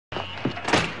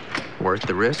Worth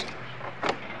the risk?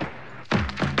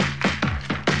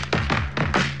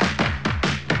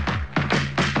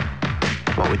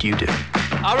 What would you do?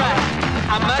 All right,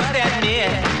 I must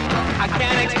admit, I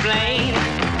can't explain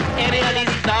any of these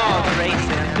thoughts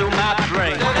racing through my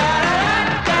brain.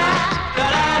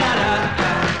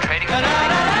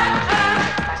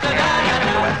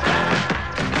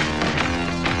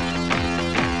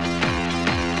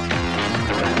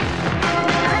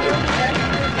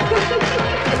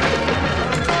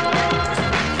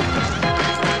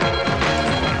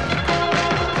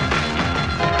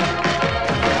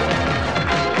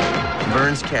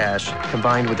 Vern's cash,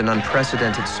 combined with an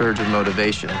unprecedented surge of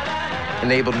motivation,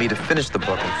 enabled me to finish the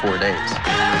book in 4 days.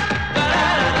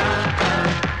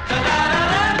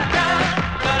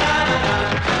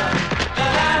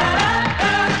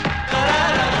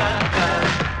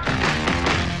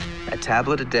 A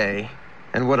tablet a day,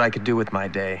 and what I could do with my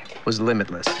day was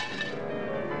limitless.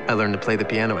 I learned to play the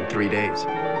piano in 3 days.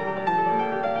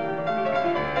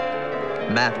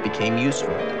 Math became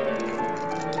useful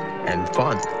and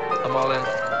fun. I'm all in.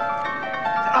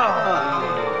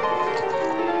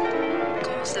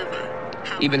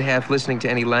 Even half listening to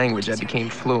any language, I became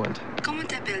fluent.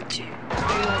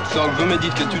 Donc vous me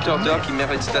dites que tout auteur qui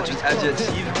mérite statut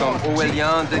adjectif comme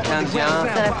orwellien, Dickensien,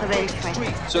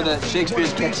 so that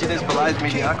Shakespeare's catchiness belies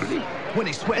mediocrity?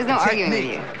 There's no arguing with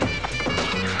you.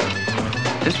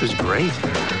 This was great.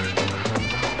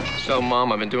 So,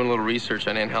 Mom, I've been doing a little research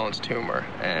on Aunt Helen's tumor,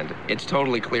 and it's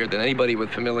totally clear that anybody with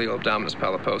familial abdominis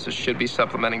polyposis should be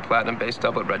supplementing platinum-based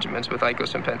doublet regimens with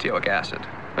icos and pentioic acid.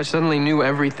 I suddenly knew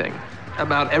everything.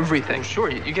 About everything. Well, sure,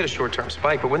 you get a short-term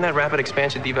spike, but wouldn't that rapid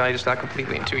expansion devalue the stock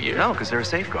completely in 2 years? No, because there are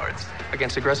safeguards.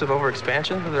 Against aggressive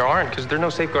overexpansion? There aren't, because there are no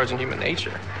safeguards in human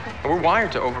nature. And we're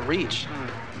wired to overreach.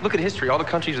 Look at history, all the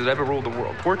countries that ever ruled the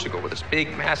world. Portugal with its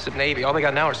big, massive navy. All they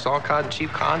got now are saw cod and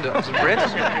cheap condoms. The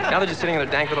Brits, now they're just sitting on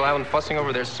their dank little island fussing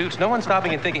over their suits. No one's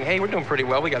stopping and thinking, hey, we're doing pretty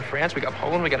well. We got France, we got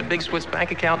Poland, we got a big Swiss bank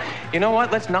account. You know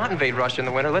what? Let's not invade Russia in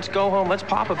the winter. Let's go home, let's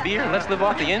pop a beer, and let's live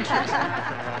off the interest.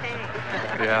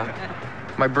 Yeah.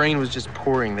 My brain was just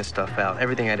pouring this stuff out.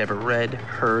 Everything I'd ever read,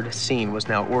 heard, seen was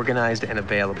now organized and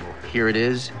available. Here it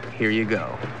is, here you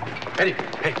go. Eddie,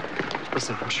 hey,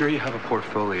 listen, I'm sure you have a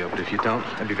portfolio, but if you don't,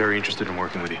 I'd be very interested in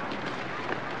working with you.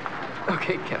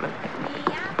 Okay, Kevin.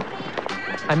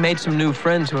 I made some new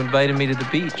friends who invited me to the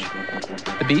beach.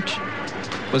 The beach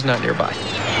was not nearby.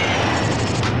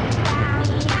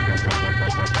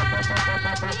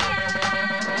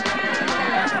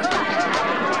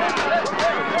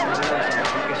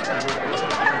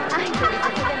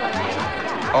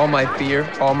 All my fear,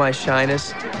 all my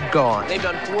shyness, gone. They've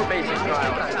done 4 basic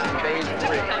trials in phase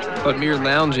 3. But mere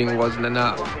lounging wasn't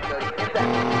enough.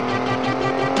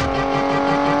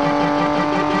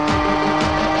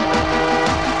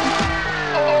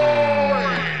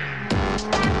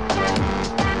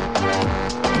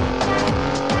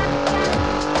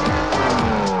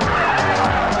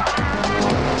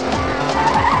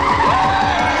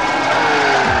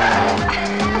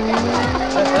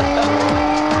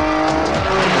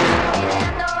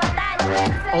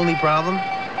 Only problem?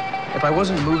 If I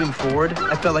wasn't moving forward,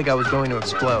 I felt like I was going to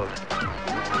explode.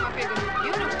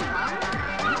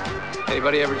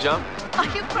 Anybody ever jump? Are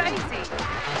you crazy?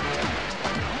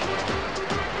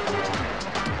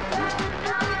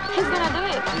 He's gonna do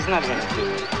it. He's not gonna do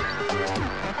it.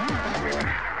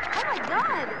 Oh my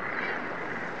God.